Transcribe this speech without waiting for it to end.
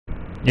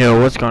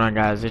Yo, what's going on,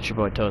 guys? It's your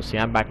boy Toasty.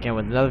 I'm back in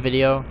with another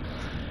video.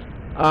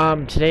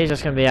 Today's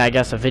just gonna be, I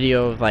guess, a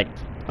video of like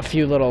a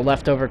few little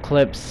leftover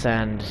clips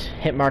and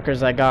hit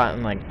markers I got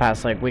in like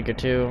past week or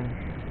two.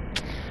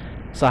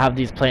 So I have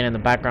these playing in the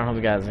background. Hope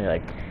you guys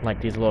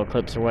like these little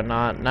clips or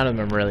whatnot. None of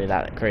them are really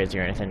that crazy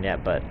or anything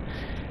yet, but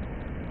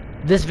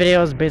this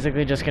video is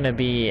basically just gonna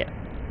be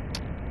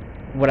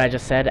what I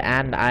just said.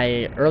 And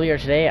earlier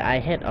today I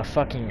hit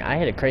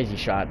a crazy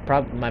shot.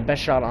 Probably my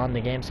best shot on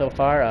the game so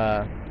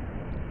far.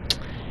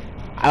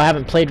 I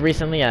haven't played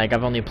recently. Like,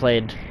 I've only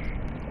played,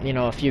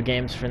 a few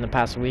games from the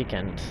past week,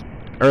 and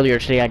earlier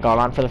today I got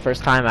on for the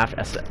first time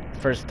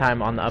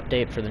on the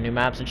update for the new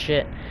maps and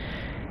shit.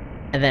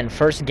 And then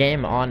first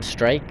game on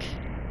Strike,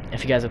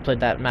 if you guys have played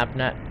that map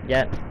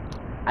yet,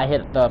 I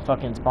hit the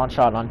fucking spawn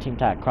shot on Team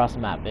Tac across the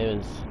map.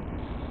 It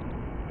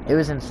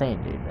was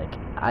insane, dude. Like,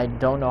 I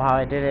don't know how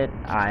I did it.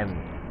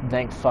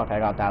 Thank fuck I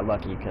got that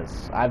lucky,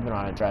 because I've been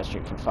on a dry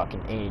streak for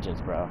fucking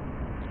ages, bro.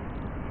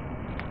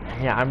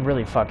 Yeah, I'm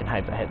really fucking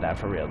hyped I hit that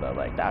for real, though.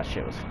 Like, that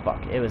shit was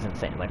it was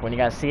insane. Like, when you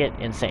guys see it,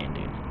 insane,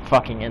 dude.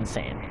 Fucking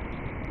insane.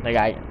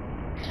 Like,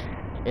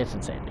 it's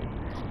insane, dude.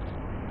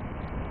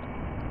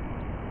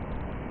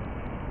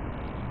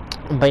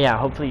 But yeah,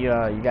 hopefully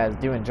you guys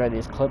do enjoy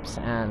these clips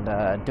and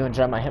do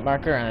enjoy my hit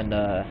marker, and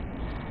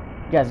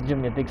you guys do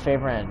me a big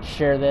favor and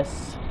share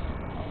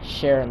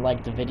and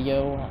like the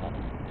video,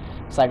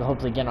 so I can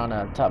hopefully get on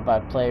a top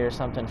 5 play or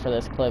something for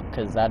this clip,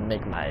 because I'd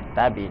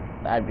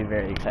be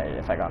very excited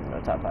if I got into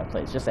the top 5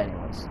 plays. Just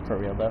anyone's, for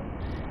real though.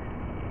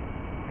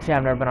 See,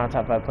 I've never been on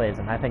top 5 plays,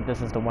 and I think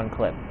this is the one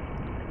clip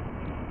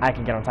I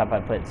can get on top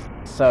 5 plays.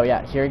 So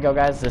yeah, here we go,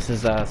 guys. This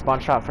is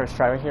spawn shot first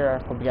try right here.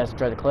 Hope you guys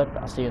enjoy the clip.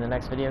 I'll see you in the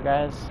next video,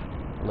 guys.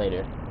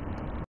 Later.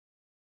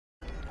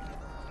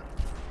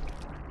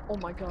 Oh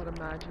my god,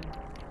 imagine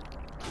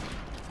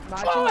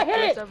Oh, I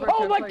hit it!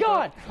 Oh my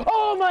god!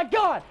 Oh my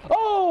god!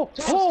 Oh!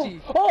 Toasty!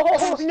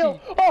 Oh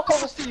no! Oh!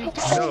 Toasty!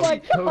 Oh my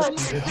god!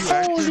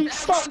 Holy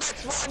fuck!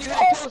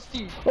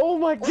 Oh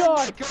my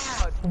god!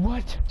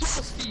 What?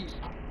 Toasty!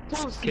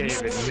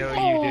 David,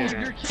 no, you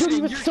didn't. Dude,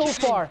 he was so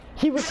far.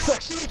 He was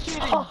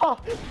so.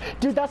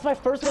 Dude, that's my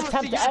first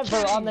attempt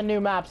ever on the new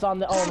maps.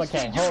 Oh,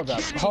 okay.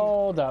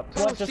 Hold up.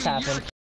 What just happened?